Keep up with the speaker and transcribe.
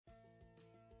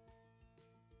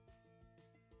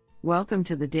Welcome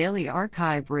to the Daily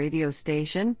Archive radio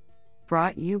station,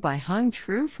 brought you by Hung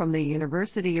Tru from the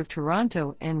University of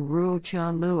Toronto and Ruo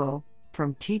Chan Luo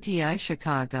from TTI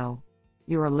Chicago.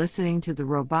 You are listening to the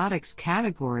robotics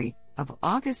category of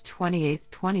August 28,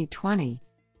 2020.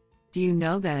 Do you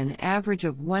know that an average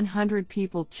of 100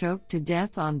 people choke to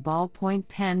death on ballpoint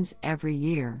pens every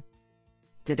year?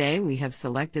 Today we have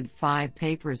selected 5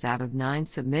 papers out of 9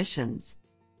 submissions.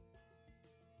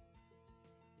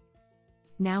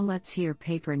 Now let's hear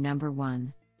paper number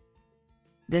 1.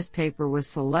 This paper was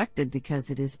selected because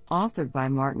it is authored by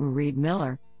Martin Reed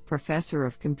Miller, Professor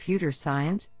of Computer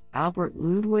Science, Albert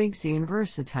Ludwigs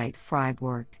Universität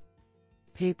Freiburg.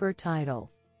 Paper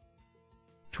title: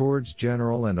 Towards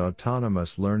General and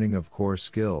Autonomous Learning of Core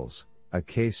Skills, a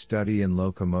Case Study in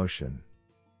Locomotion.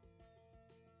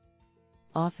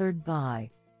 Authored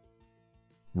by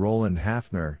Roland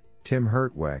Hafner, Tim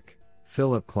Hertweg,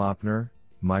 Philip Klopner,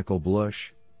 Michael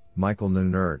Blush, Michael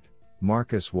Nunert,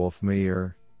 Marcus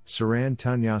Wolfmeyer, Saran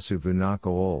Tunyasu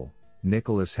Vunakaol,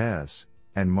 Nicholas Hess,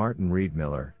 and Martin Reed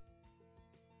Miller.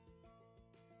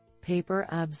 Paper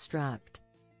abstract: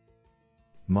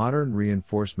 Modern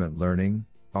reinforcement learning,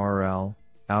 RL,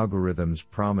 algorithms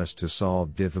promise to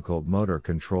solve difficult motor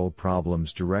control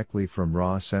problems directly from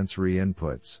raw sensory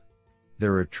inputs.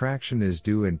 Their attraction is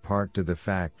due in part to the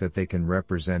fact that they can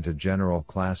represent a general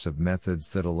class of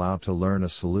methods that allow to learn a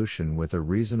solution with a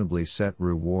reasonably set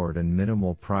reward and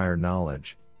minimal prior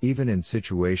knowledge, even in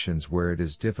situations where it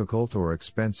is difficult or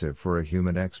expensive for a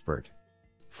human expert.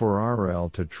 For RL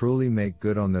to truly make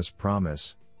good on this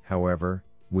promise, however,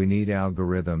 we need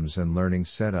algorithms and learning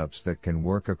setups that can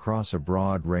work across a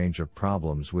broad range of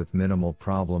problems with minimal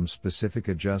problem-specific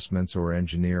adjustments or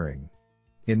engineering.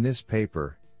 In this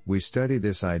paper, we study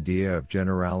this idea of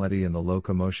generality in the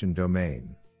locomotion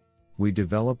domain. We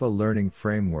develop a learning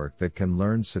framework that can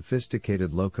learn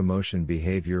sophisticated locomotion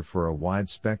behavior for a wide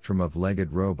spectrum of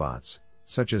legged robots,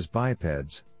 such as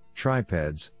bipeds,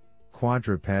 tripeds,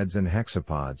 quadrupeds and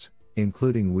hexapods,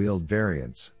 including wheeled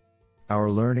variants.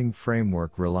 Our learning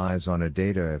framework relies on a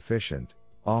data-efficient,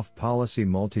 off-policy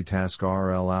multitask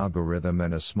RL algorithm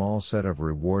and a small set of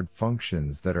reward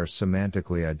functions that are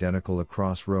semantically identical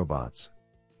across robots.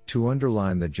 To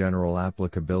underline the general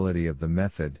applicability of the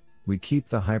method, we keep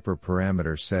the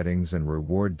hyperparameter settings and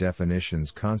reward definitions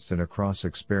constant across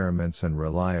experiments and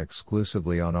rely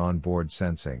exclusively on onboard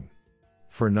sensing.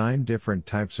 For 9 different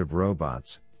types of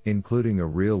robots, including a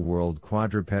real-world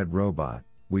quadruped robot,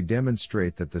 we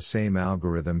demonstrate that the same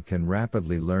algorithm can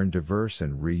rapidly learn diverse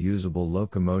and reusable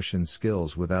locomotion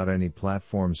skills without any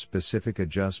platform-specific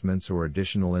adjustments or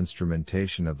additional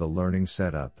instrumentation of the learning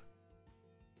setup.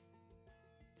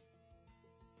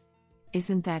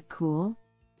 Isn't that cool?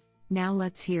 Now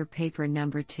let's hear paper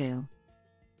number 2.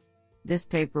 This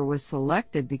paper was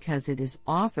selected because it is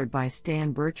authored by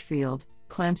Stan Birchfield,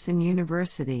 Clemson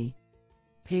University.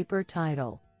 Paper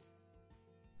title: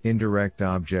 Indirect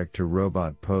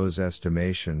Object-to-Robot Pose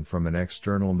Estimation from an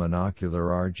External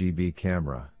Monocular RGB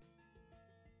Camera.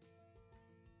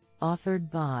 Authored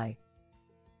by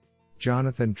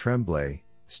Jonathan Tremblay,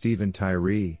 Stephen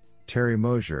Tyree, Terry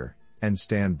Mosier, and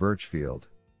Stan Birchfield.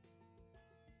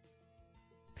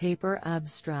 Paper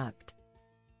abstract: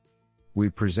 We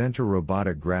present a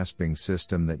robotic grasping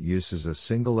system that uses a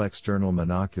single external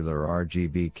monocular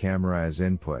RGB camera as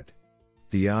input.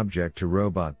 The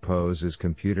object-to-robot pose is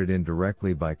computed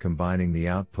indirectly by combining the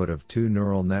output of 2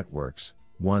 neural networks,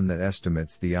 one that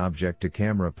estimates the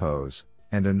object-to-camera pose,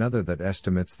 and another that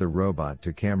estimates the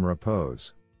robot-to-camera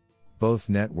pose. Both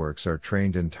networks are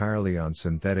trained entirely on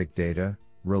synthetic data,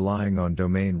 relying on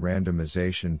domain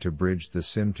randomization to bridge the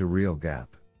sim-to-real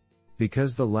gap.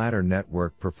 Because the latter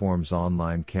network performs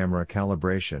online camera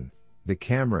calibration, the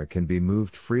camera can be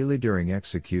moved freely during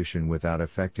execution without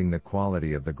affecting the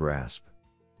quality of the grasp.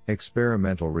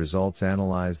 Experimental results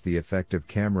analyze the effect of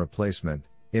camera placement,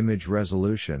 image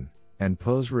resolution, and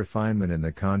pose refinement in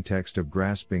the context of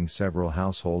grasping several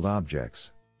household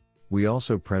objects. We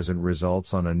also present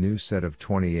results on a new set of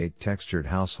 28 textured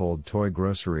household toy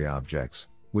grocery objects,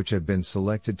 which have been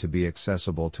selected to be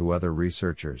accessible to other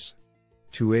researchers.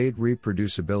 To aid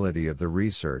reproducibility of the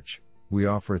research, we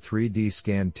offer 3D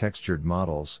scanned textured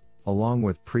models, along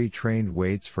with pre-trained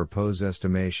weights for pose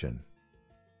estimation.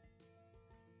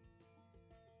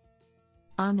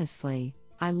 Honestly,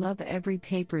 I love every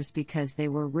papers because they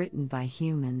were written by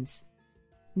humans.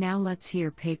 Now let's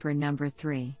hear paper number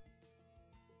 3.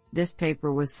 This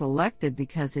paper was selected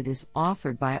because it is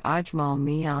authored by Ajmal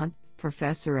Mian,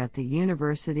 professor at the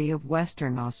University of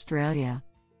Western Australia.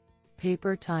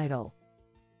 Paper title: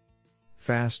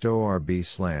 Fast ORB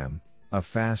SLAM, A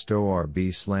fast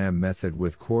ORB SLAM method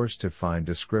with course-defined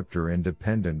descriptor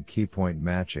independent keypoint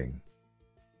matching.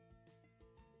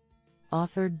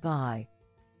 Authored by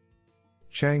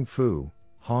Chang Fu,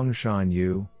 Hongshan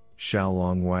Yu,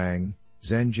 Xiaolong Wang,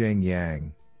 Zhenjiang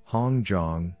Yang, Hong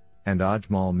Zhang, and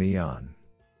Ajmal Mian.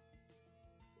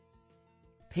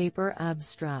 Paper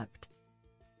abstract.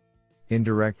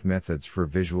 Indirect methods for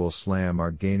visual SLAM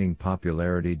are gaining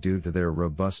popularity due to their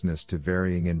robustness to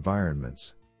varying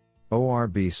environments.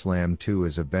 ORB SLAM 2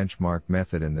 is a benchmark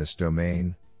method in this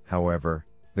domain. However,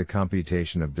 the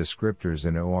computation of descriptors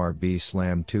in ORB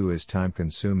SLAM 2 is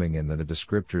time-consuming in that the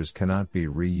descriptors cannot be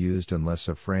reused unless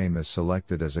a frame is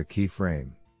selected as a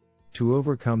keyframe. To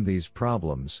overcome these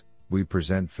problems, we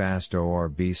present Fast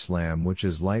ORB SLAM, which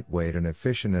is lightweight and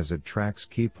efficient as it tracks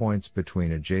key points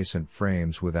between adjacent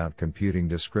frames without computing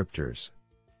descriptors.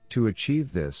 To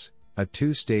achieve this, a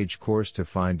two-stage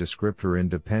course-defined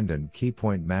descriptor-independent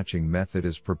keypoint matching method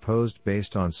is proposed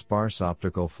based on sparse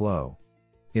optical flow.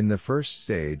 In the first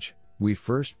stage, we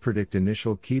first predict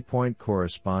initial keypoint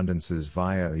correspondences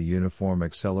via a uniform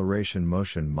acceleration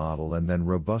motion model and then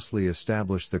robustly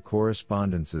establish the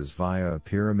correspondences via a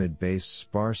pyramid-based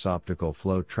sparse optical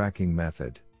flow tracking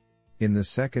method. In the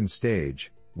second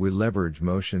stage, we leverage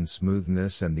motion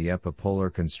smoothness and the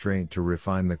epipolar constraint to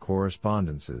refine the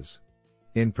correspondences.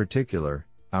 In particular,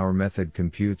 our method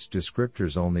computes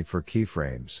descriptors only for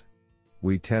keyframes.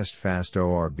 We test Fast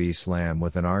ORB SLAM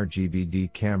with an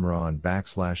RGBD camera on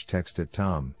 /text at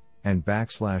TOM and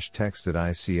 /text at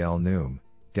ICL-NUM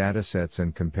datasets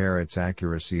and compare its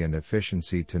accuracy and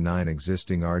efficiency to 9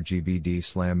 existing RGBD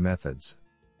SLAM methods.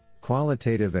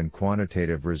 Qualitative and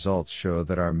quantitative results show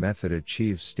that our method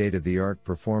achieves state-of-the-art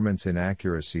performance in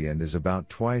accuracy and is about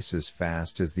twice as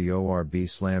fast as the ORB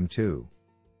SLAM 2.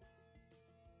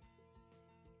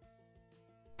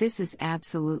 This is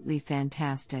absolutely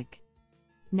fantastic.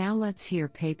 Now let's hear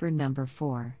paper number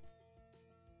 4.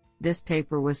 This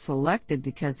paper was selected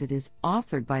because it is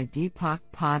authored by Deepak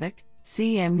Pathak,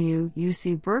 CMU,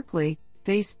 UC Berkeley,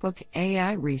 Facebook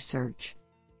AI Research.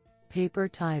 Paper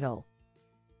title: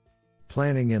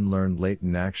 Planning and Learned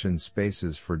Latent Action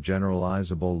Spaces for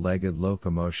Generalizable Legged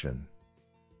Locomotion.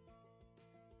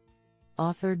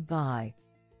 Authored by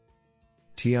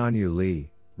Tianyu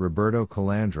Li, Roberto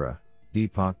Calandra,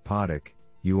 Deepak Pathak,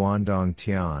 Yuandong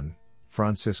Tian,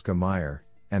 Francisca Meyer,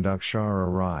 and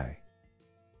Akshara Rai.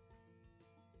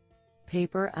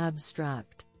 Paper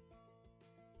abstract.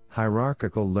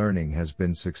 Hierarchical learning has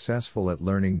been successful at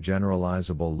learning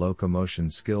generalizable locomotion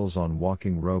skills on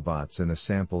walking robots in a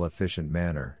sample-efficient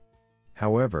manner.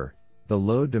 However, the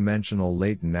low-dimensional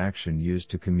latent action used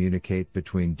to communicate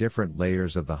between different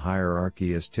layers of the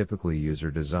hierarchy is typically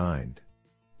user-designed.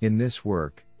 In this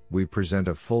work, we present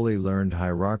a fully learned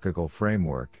hierarchical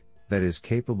framework that is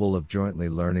capable of jointly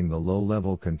learning the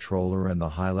low-level controller and the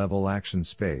high-level action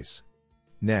space.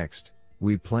 Next,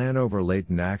 we plan over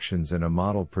latent actions in a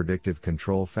model predictive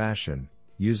control fashion,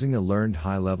 using a learned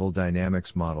high-level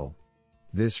dynamics model.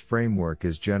 This framework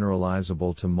is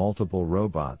generalizable to multiple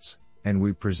robots, and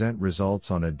we present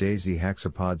results on a DAISY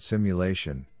hexapod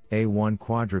simulation, A1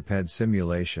 quadruped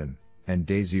simulation, and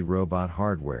DAISY robot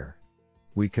hardware.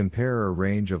 We compare a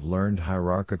range of learned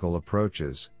hierarchical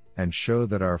approaches, and show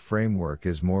that our framework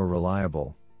is more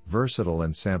reliable, versatile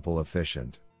and sample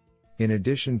efficient. In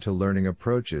addition to learning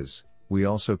approaches, we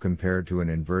also compare to an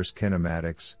inverse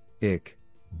kinematics, IK,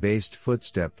 based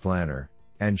footstep planner,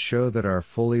 and show that our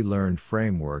fully learned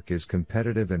framework is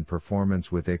competitive in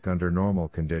performance with IK under normal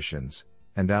conditions,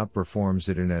 and outperforms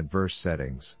it in adverse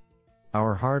settings.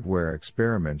 Our hardware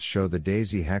experiments show the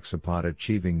DAISY hexapod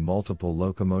achieving multiple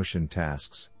locomotion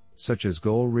tasks, such as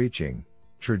goal reaching,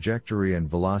 trajectory and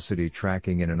velocity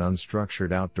tracking in an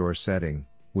unstructured outdoor setting,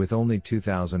 with only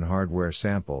 2,000 hardware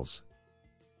samples.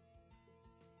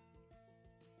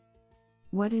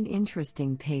 What an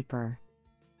interesting paper.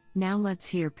 Now let's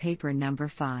hear paper number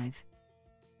 5.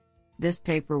 This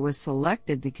paper was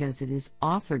selected because it is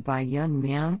authored by Yun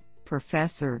Miang,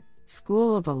 Professor,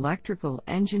 School of Electrical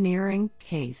Engineering,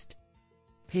 KAIST.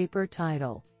 Paper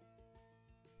title: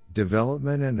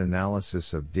 Development and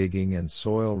Analysis of Digging and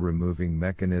Soil Removing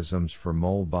Mechanisms for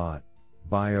MoleBot,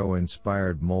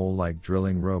 Bio-Inspired Mole-like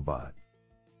Drilling Robot.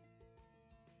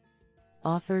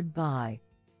 Authored by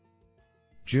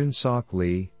Junseok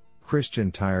Lee,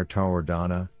 Christian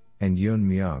Tawardana, and Yun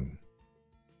Myung.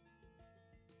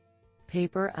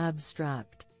 Paper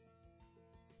abstract.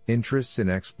 Interests in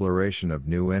exploration of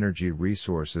new energy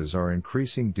resources are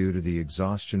increasing due to the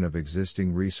exhaustion of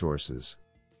existing resources.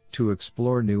 To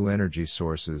explore new energy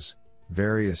sources,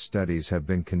 Various studies have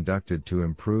been conducted to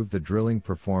improve the drilling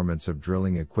performance of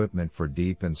drilling equipment for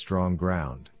deep and strong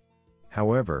ground.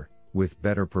 However, with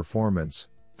better performance,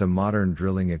 the modern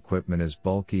drilling equipment is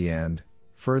bulky and,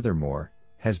 furthermore,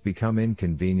 has become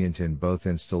inconvenient in both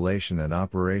installation and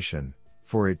operation,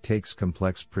 for it takes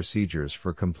complex procedures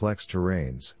for complex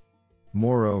terrains.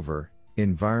 Moreover,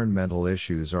 environmental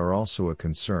issues are also a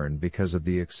concern because of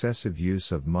the excessive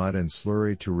use of mud and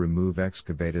slurry to remove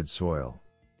excavated soil.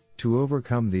 To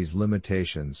overcome these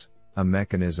limitations, a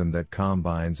mechanism that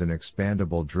combines an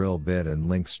expandable drill bit and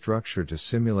link structure to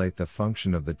simulate the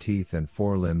function of the teeth and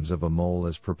forelimbs of a mole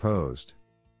is proposed.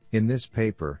 In this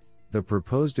paper, the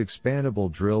proposed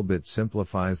expandable drill bit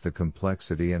simplifies the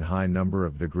complexity and high number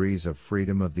of degrees of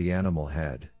freedom of the animal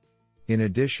head. In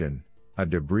addition, a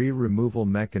debris removal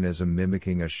mechanism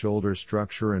mimicking a shoulder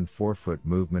structure and forefoot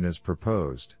movement is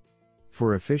proposed.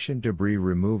 For efficient debris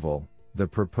removal, the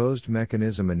proposed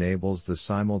mechanism enables the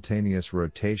simultaneous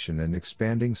rotation and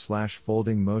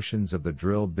expanding/folding motions of the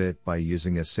drill bit by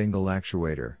using a single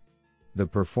actuator. The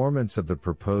performance of the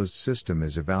proposed system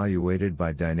is evaluated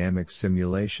by dynamic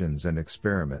simulations and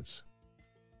experiments.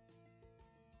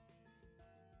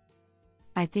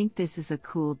 I think this is a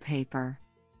cool paper.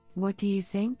 What do you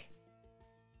think?